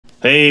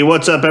Hey,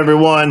 what's up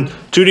everyone?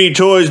 2D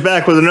Toys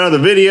back with another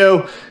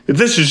video. If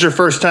this is your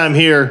first time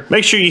here,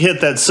 make sure you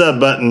hit that sub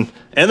button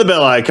and the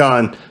bell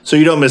icon so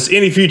you don't miss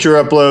any future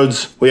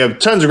uploads. We have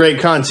tons of great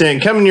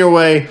content coming your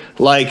way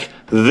like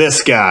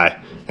this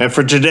guy. And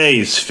for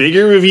today's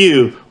figure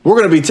review, we're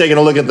going to be taking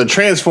a look at the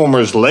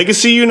Transformers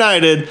Legacy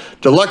United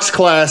Deluxe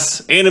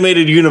Class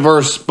Animated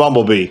Universe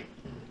Bumblebee.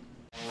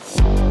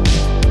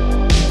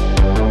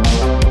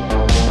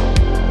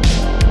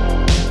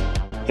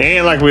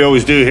 And like we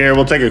always do here,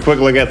 we'll take a quick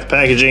look at the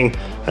packaging.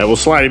 We'll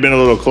slide him in a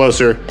little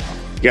closer.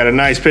 You got a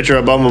nice picture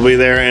of Bumblebee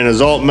there in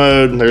his alt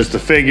mode. There's the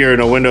figure in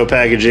a window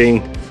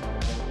packaging.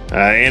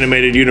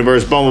 Animated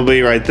Universe Bumblebee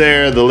right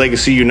there. The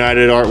Legacy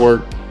United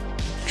artwork.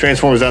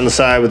 Transformers down the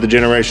side with the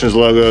Generations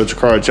logo. It's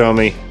Karl.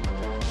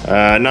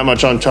 Not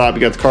much on top.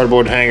 You got the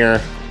cardboard hanger.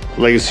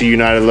 Legacy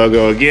United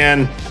logo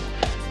again.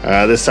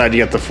 This side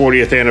you got the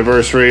 40th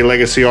anniversary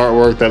Legacy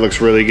artwork. That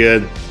looks really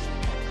good.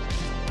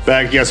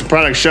 Back, you got some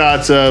product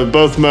shots of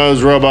both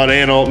modes, robot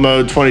and alt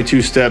mode,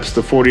 22 steps,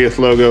 the 40th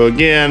logo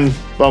again,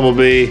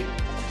 Bumblebee.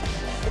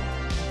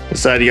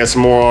 Inside, you got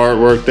some more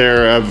artwork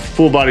there, a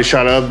full body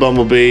shot of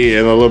Bumblebee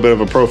and a little bit of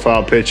a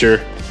profile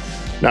picture.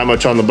 Not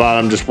much on the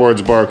bottom, just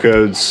words,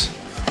 barcodes.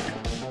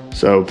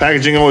 So,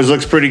 packaging always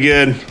looks pretty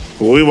good.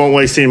 We won't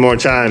waste any more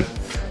time.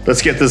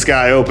 Let's get this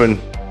guy open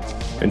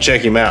and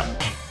check him out.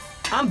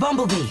 I'm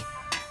Bumblebee.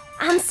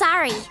 I'm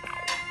sorry.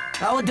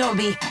 Oh, don't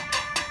be.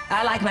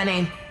 I like my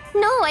name.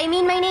 No, I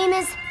mean my name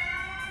is...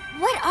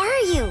 What are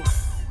you?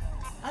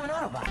 I'm an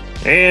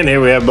Autobot. And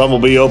here we have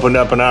Bumblebee opened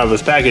up and out of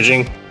his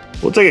packaging.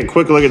 We'll take a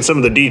quick look at some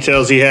of the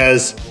details he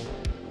has.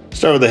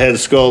 Start with the head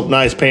sculpt,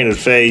 nice painted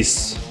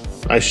face.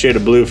 Nice shade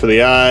of blue for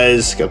the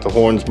eyes. Got the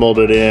horns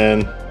molded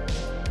in.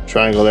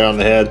 Triangle there on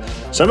the head.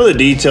 Some of the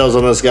details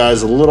on this guy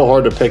is a little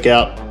hard to pick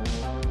out.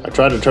 I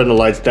tried to turn the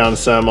lights down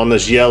some on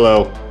this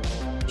yellow.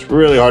 It's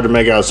really hard to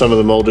make out some of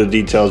the molded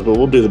details, but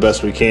we'll do the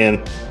best we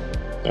can.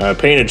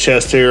 Painted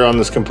chest here on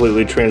this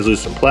completely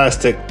translucent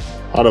plastic.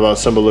 Autobot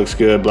symbol looks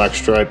good, black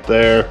stripe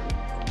there.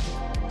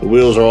 The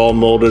wheels are all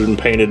molded and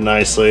painted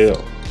nicely.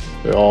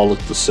 They all look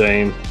the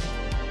same.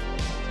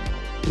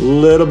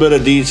 Little bit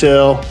of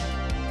detail,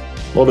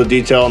 molded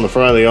detail on the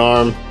front of the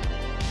arm.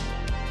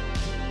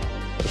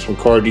 There's some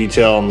car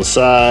detail on the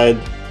side.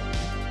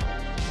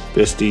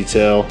 This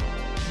detail.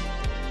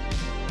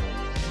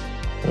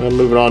 And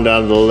moving on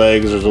down to the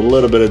legs, there's a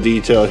little bit of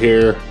detail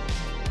here.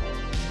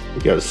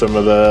 You got some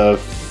of the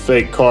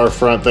fake car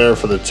front there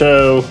for the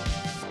toe.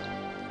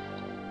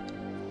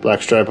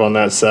 Black stripe on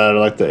that side. I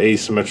like the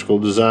asymmetrical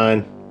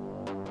design.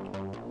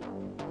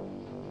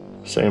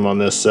 Same on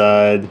this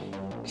side.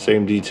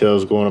 Same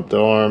details going up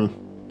the arm.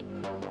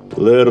 A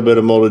little bit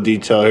of molded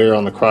detail here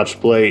on the crotch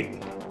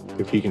plate,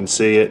 if you can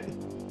see it.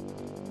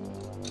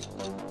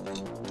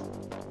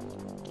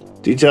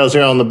 Details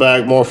here on the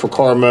back, more for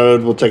car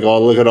mode. We'll take a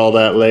look at all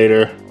that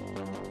later.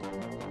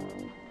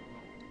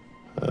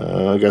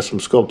 I got some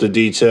sculpted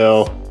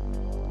detail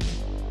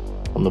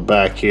on the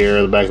back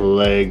here, the back of the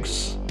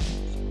legs.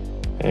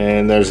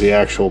 And there's the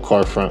actual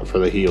car front for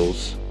the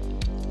heels.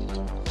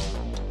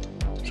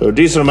 So a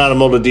decent amount of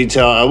molded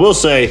detail. I will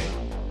say,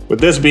 with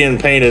this being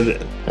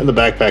painted and the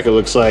backpack, it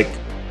looks like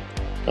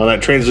on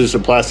that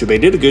translucent plastic, they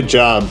did a good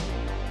job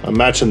of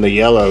matching the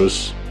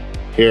yellows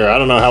here. I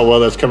don't know how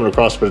well that's coming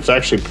across, but it's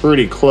actually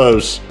pretty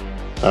close.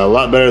 A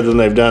lot better than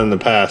they've done in the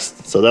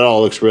past. So that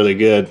all looks really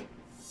good.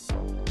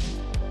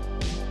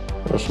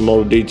 There's some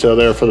molded detail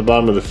there for the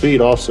bottom of the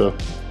feet also.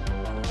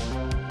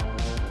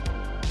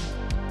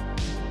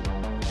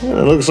 And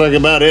it looks like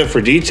about it for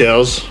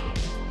details.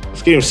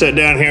 Let's get him set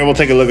down here and we'll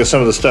take a look at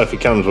some of the stuff he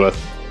comes with.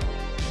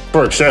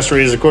 For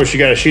accessories, of course, you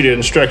got a sheet of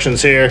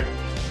instructions here.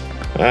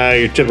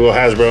 Your typical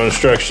Hasbro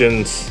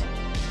instructions.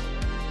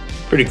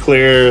 Pretty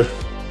clear.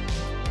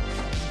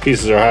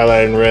 Pieces are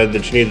highlighted in red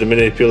that you need to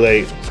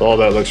manipulate. So all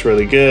that looks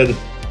really good.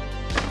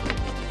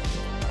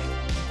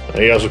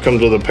 He also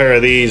comes with a pair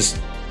of these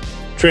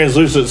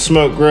translucent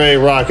smoke gray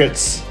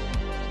rockets.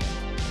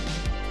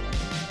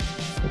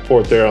 The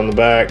port there on the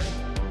back.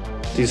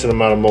 Decent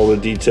amount of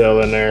molded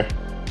detail in there.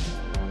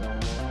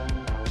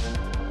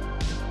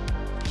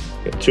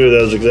 Got two of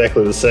those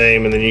exactly the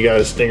same, and then you got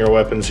his Stinger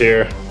weapons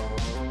here.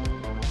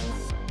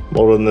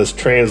 Molded in this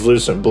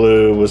translucent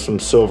blue with some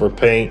silver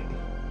paint.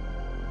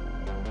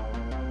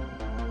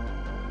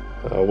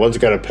 One's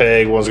got a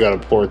peg, one's got a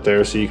port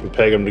there, so you can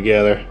peg them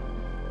together.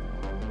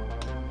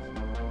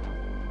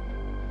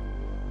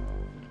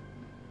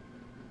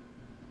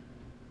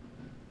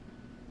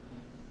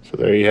 So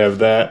there you have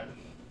that.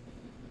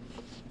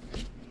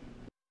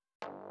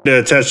 To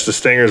attach the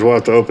stingers, we'll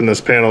have to open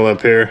this panel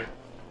up here.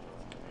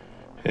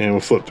 And we'll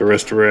flip the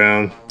wrist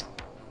around.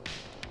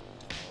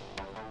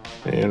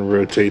 And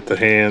rotate the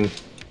hand,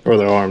 or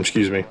the arm,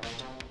 excuse me.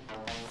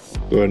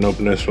 Go ahead and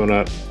open this one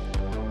up.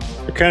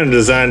 They're kind of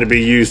designed to be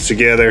used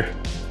together.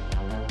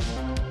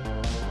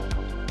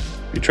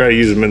 If you try to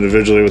use them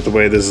individually with the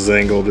way this is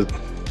angled,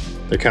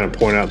 they kind of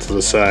point out to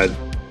the side.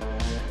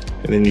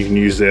 And then you can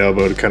use the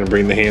elbow to kind of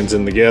bring the hands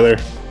in together.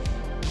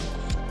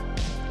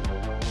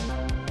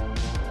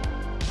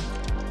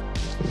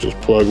 Just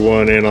plug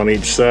one in on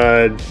each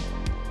side.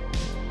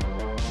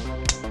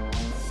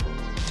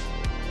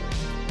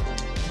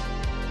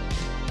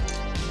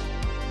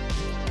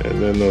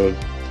 And then they'll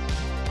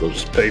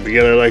just peg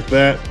together like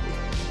that.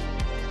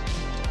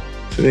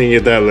 So then you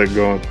get that look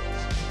going.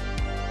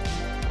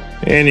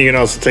 And you can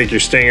also take your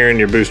stinger and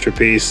your booster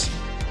piece,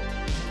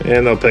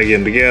 and they'll peg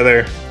in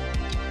together.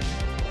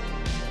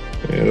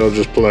 And they'll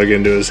just plug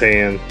into his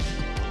hand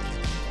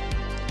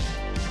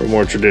for a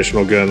more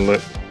traditional gun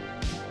look.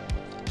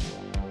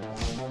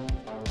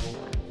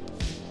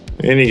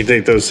 And you can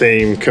take those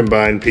same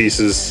combined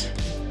pieces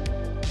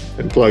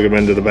and plug them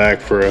into the back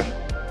for a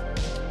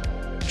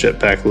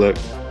jetpack look.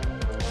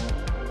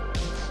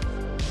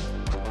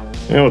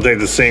 And we'll take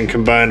the same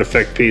combined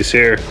effect piece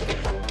here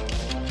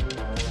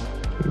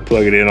and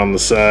plug it in on the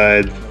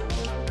side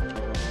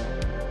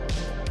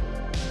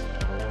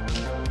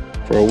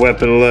for a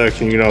weapon look,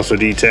 and you can also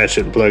detach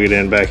it and plug it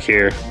in back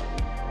here.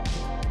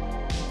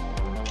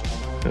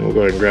 And we'll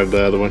go ahead and grab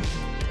the other one.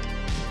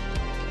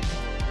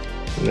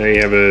 And there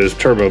you have his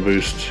turbo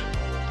boost.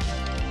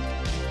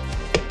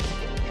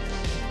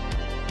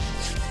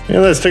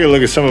 And let's take a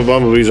look at some of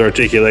Bumblebee's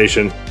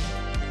articulation.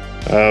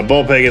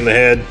 Ball peg in the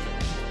head.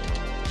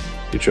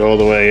 Get you all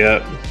the way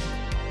up.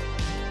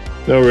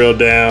 No real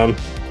down.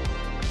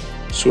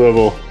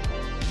 Swivel.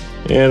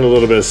 And a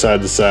little bit of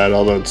side to side,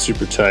 although it's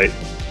super tight.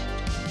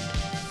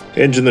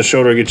 Hinge in the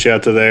shoulder gets you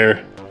out to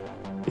there.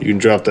 You can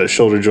drop that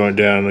shoulder joint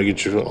down and it'll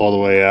get you all the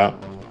way out.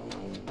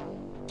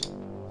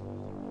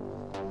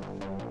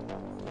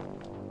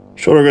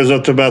 Shoulder goes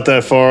up to about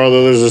that far,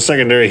 although there's a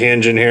secondary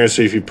hinge in here,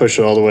 so if you push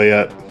it all the way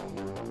up,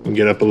 you can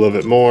get up a little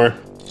bit more.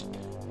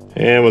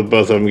 And with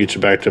both of them, get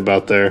you back to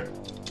about there.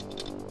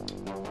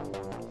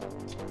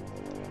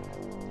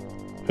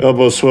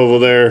 Elbow swivel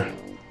there.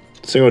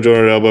 Single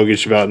jointed elbow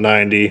gets you about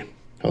 90,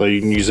 although you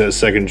can use that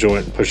second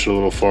joint and push it a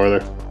little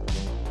farther.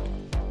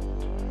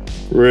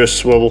 Wrist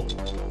swivel.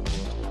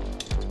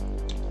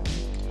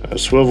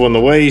 Swivel in the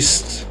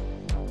waist.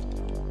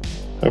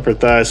 Upper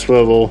thigh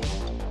swivel.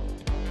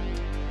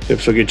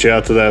 Hips will get you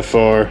out to that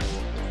far.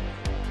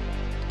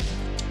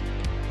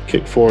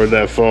 Kick forward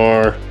that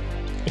far.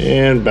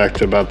 And back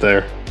to about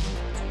there.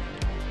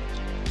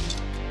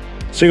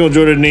 Single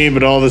jointed knee,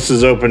 but all this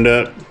is opened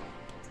up,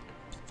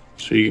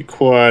 so you get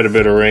quite a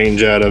bit of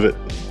range out of it.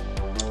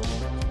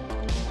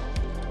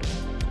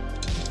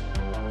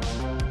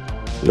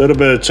 A little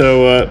bit of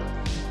toe up.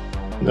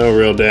 No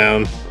real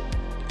down.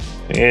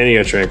 And you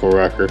got your ankle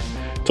rocker.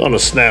 It's on a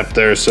snap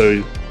there,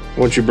 so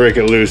once you break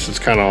it loose, it's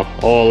kind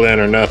of all in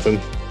or nothing.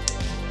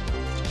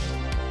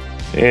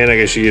 And I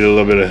guess you get a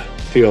little bit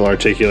of heel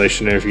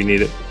articulation there if you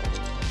need it.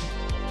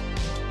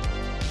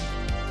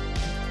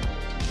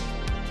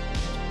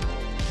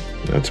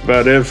 That's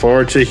about it for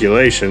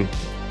articulation.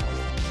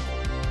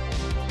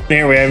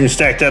 Here we have him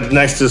stacked up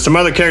next to some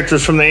other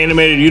characters from the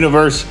animated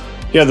universe.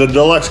 You have the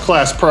Deluxe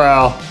Class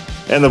Prowl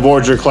and the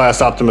Voyager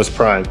Class Optimus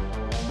Prime.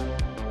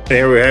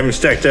 Here we have him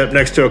stacked up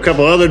next to a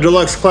couple other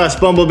Deluxe Class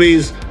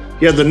Bumblebees.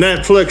 You have the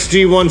Netflix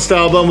G1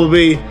 style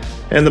Bumblebee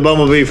and the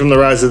Bumblebee from the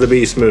Rise of the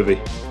Beast movie.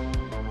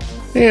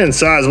 And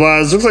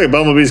size-wise, looks like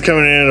Bumblebee's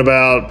coming in at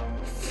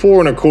about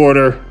 4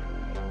 1/4.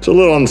 It's a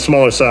little on the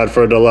smaller side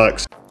for a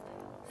Deluxe.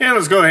 And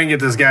let's go ahead and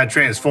get this guy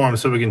transformed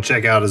so we can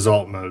check out his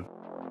alt mode.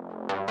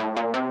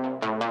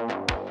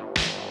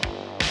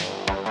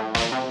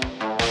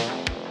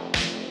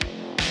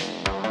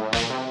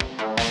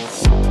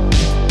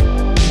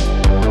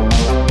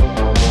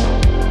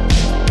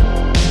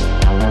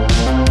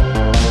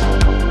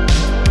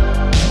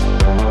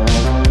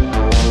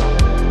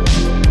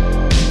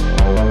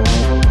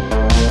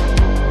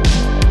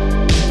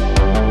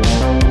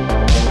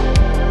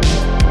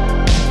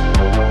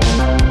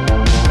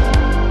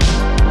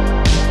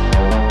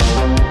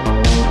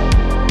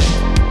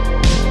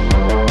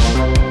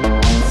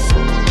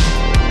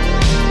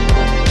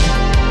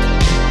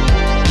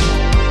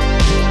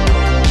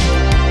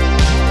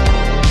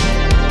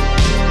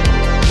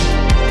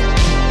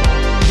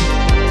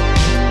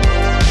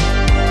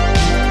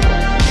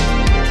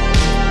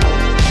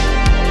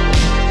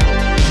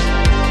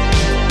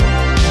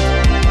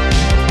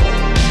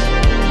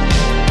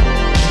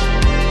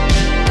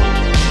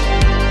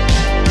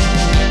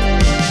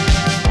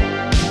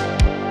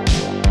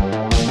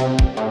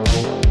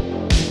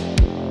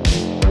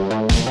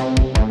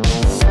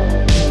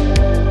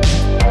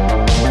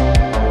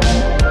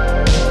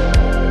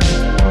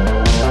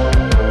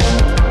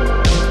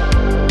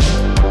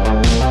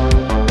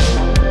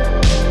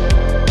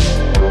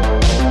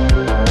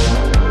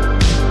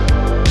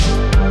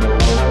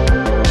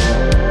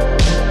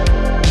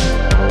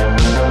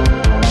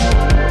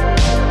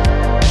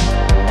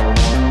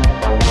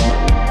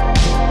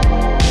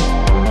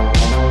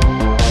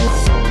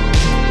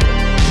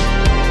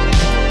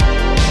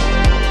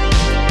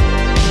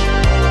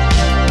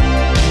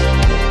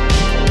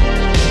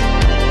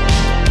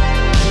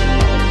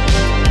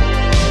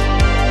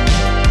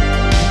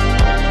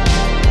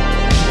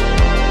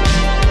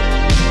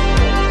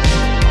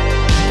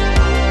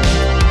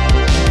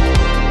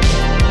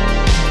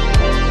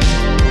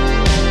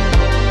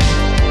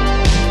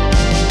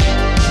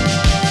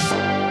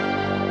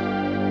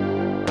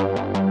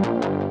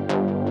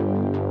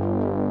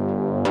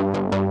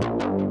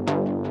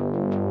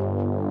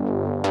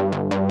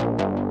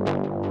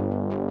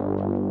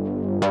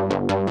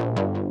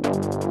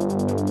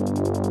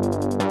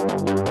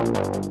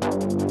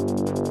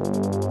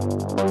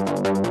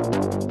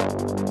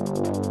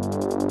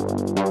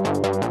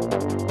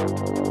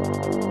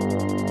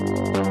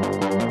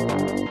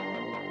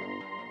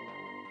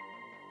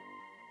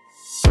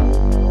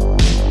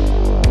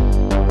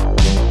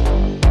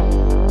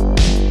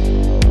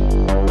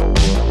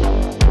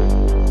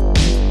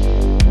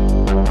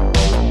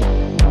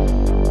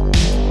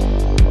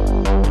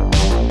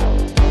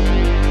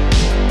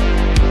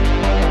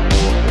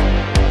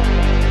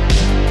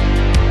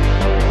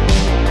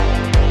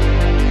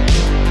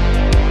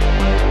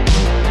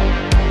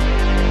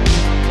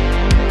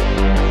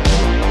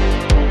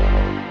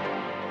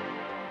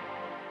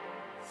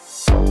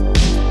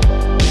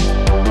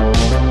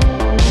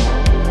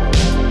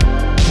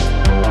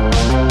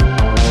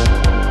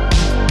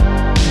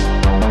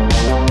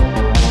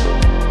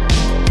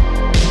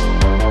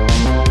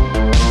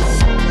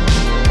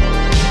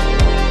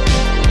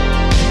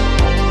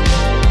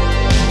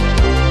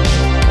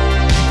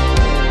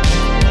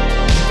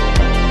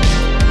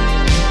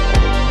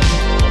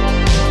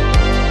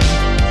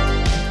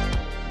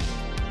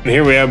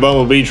 Here we have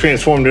Bumblebee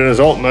transformed in his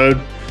alt mode.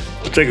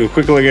 We'll take a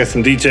quick look at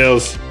some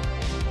details.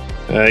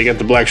 You got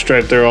the black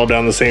stripe there all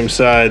down the same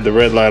side, the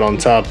red light on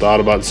top, the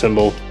Autobot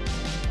symbol.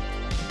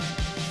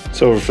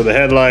 Silver for the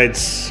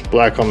headlights,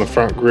 black on the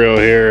front grille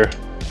here.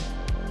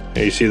 And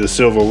you see the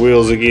silver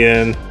wheels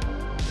again.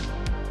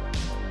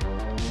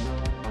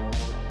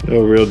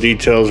 No real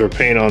details or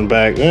paint on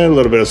back. A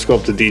little bit of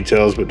sculpted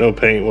details, but no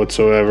paint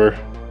whatsoever.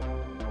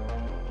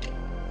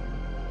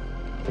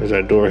 There's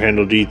that door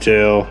handle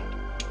detail.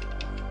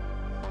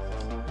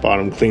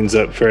 Bottom cleans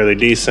up fairly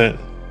decent.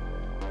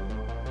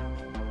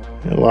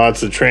 And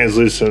lots of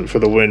translucent for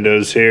the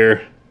windows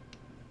here.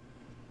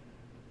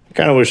 I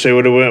kind of wish they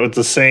would have went with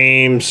the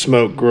same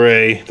smoke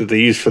gray that they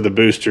used for the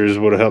boosters.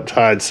 Would have helped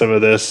hide some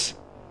of this.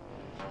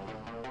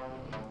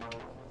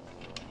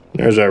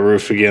 There's that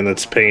roof again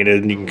that's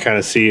painted. You can kind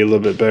of see a little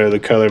bit better the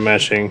color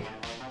matching.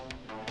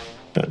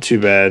 Not too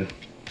bad.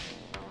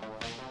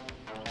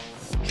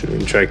 So we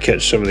can try to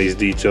catch some of these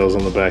details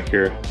on the back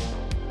here.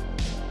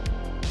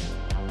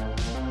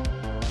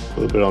 A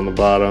little bit on the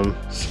bottom,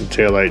 some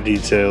taillight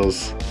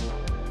details.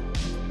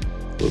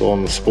 A little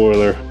on the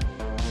spoiler.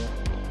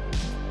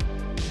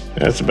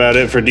 That's about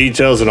it for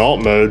details in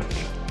alt mode.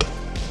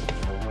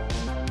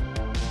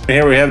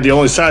 Here we have the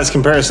only size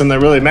comparison that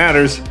really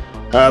matters.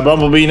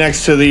 Bumblebee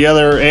next to the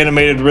other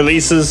animated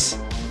releases.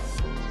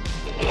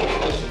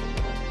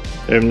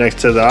 They're next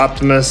to the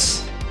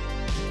Optimus.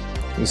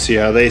 You can see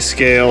how they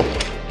scale.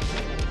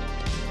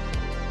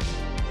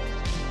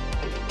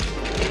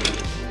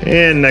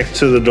 And next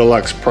to the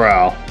Deluxe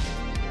Prowl.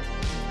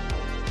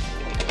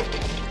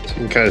 So you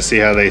can kind of see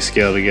how they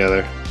scale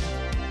together.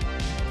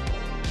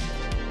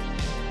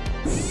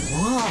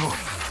 Whoa,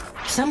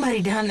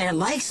 somebody down there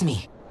likes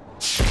me.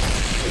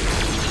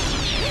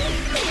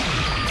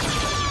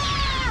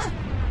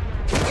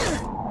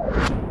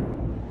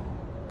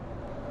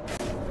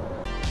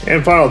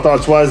 And final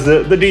thoughts wise,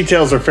 the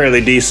details are fairly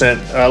decent.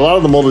 A lot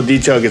of the molded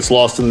detail gets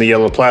lost in the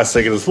yellow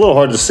plastic, and it's a little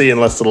hard to see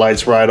unless the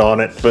light's right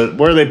on it. But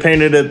where they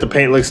painted it, the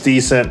paint looks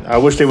decent. I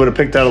wish they would have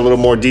picked out a little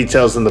more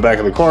details in the back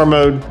of the car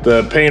mode.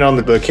 The paint on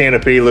the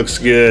canopy looks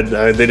good.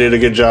 They did a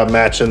good job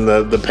matching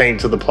the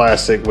paint to the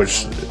plastic,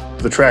 which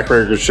the track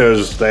record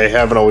shows they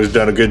haven't always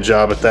done a good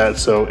job at that,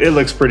 so it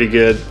looks pretty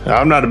good.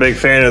 I'm not a big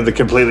fan of the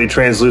completely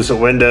translucent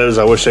windows.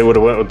 I wish they would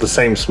have went with the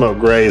same smoke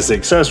gray as the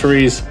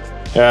accessories.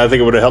 I think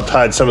it would have helped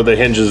hide some of the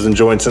hinges and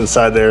joints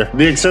inside there.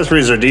 The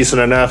accessories are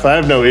decent enough. I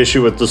have no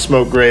issue with the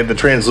smoke gray, the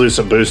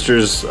translucent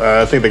boosters.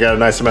 I think they got a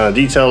nice amount of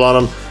detail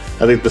on them.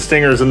 I think the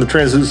stingers in the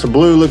translucent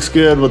blue looks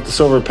good with the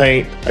silver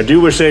paint. I do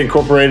wish they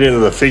incorporated into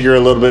the figure a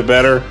little bit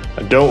better.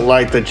 I don't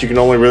like that you can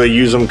only really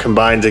use them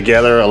combined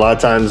together. A lot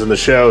of times in the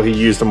show, he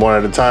used them one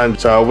at a time.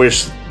 So I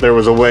wish there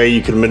was a way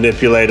you could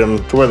manipulate them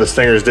to where the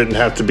stingers didn't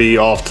have to be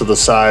off to the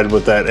side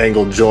with that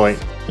angled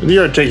joint. The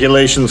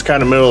articulation's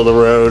kind of middle of the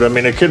road. I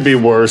mean, it could be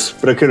worse,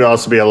 but it could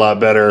also be a lot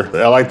better.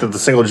 I like that the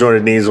single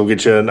jointed knees will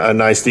get you a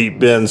nice deep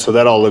bend, so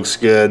that all looks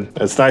good.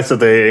 It's nice that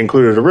they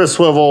included a wrist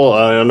swivel.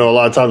 I know a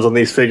lot of times on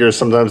these figures,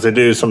 sometimes they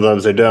do,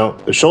 sometimes they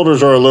don't. The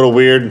shoulders are a little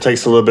weird. It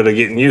takes a little bit of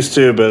getting used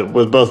to, but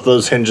with both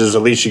those hinges,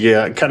 at least you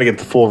kind of get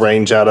the full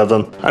range out of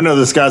them. I know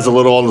this guy's a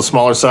little on the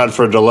smaller side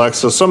for a deluxe,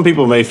 so some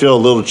people may feel a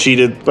little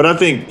cheated, but I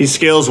think he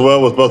scales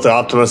well with both the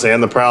Optimus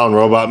and the Prowl and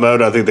Robot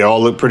mode. I think they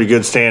all look pretty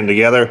good standing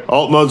together.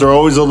 Alt modes are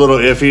always a little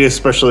iffy,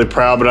 especially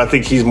Prowl, but I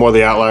think he's more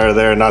the outlier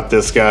there, not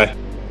this guy.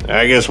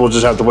 I guess we'll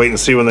just have to wait and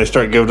see when they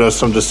start giving us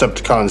some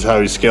Decepticons how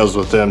he scales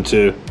with them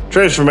too.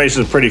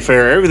 Transformation is pretty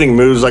fair. Everything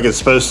moves like it's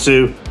supposed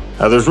to.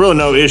 There's really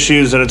no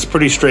issues, and it's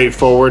pretty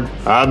straightforward.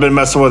 I've been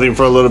messing with him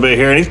for a little bit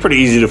here, and he's pretty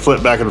easy to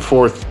flip back and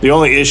forth. The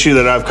only issue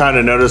that I've kind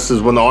of noticed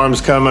is when the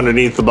arms come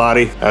underneath the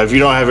body, if you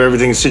don't have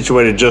everything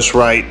situated just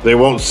right, they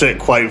won't sit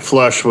quite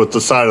flush with the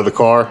side of the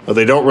car.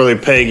 They don't really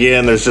peg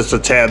in. There's just a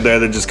tab there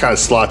that just kind of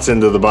slots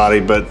into the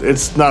body, but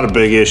it's not a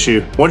big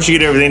issue. Once you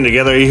get everything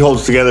together, he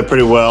holds together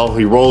pretty well.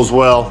 He rolls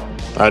well.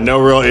 No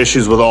real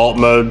issues with alt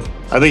mode.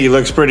 I think he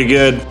looks pretty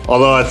good,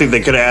 although I think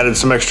they could have added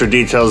some extra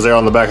details there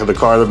on the back of the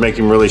car that make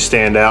him really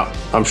stand out.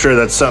 I'm sure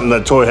that's something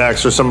that Toy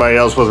Hacks or somebody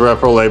else with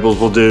repro labels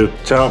will do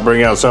to help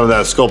bring out some of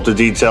that sculpted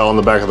detail on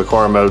the back of the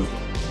car mode.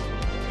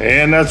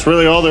 And that's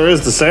really all there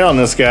is to say on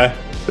this guy.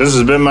 This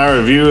has been my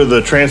review of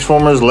the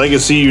Transformers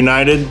Legacy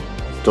United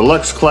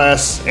Deluxe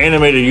Class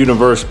Animated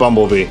Universe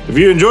Bumblebee. If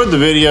you enjoyed the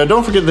video,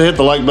 don't forget to hit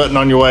the like button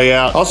on your way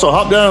out. Also,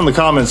 hop down in the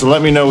comments and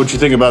let me know what you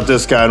think about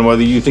this guy and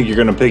whether you think you're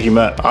gonna pick him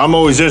up. I'm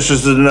always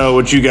interested to know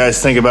what you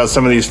guys think about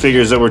some of these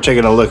figures that we're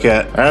taking a look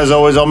at. As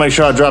always, I'll make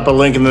sure I drop a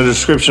link in the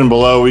description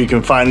below where you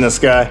can find this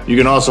guy. You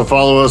can also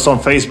follow us on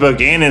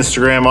Facebook and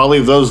Instagram. I'll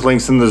leave those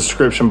links in the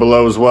description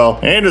below as well.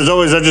 And as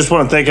always, I just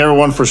want to thank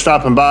everyone for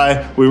stopping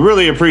by. We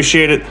really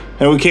appreciate it,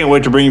 and we can't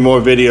wait to bring you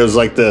more videos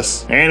like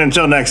this. And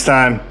until next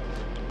time,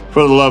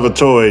 for the love of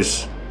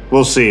toys,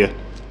 we'll see you.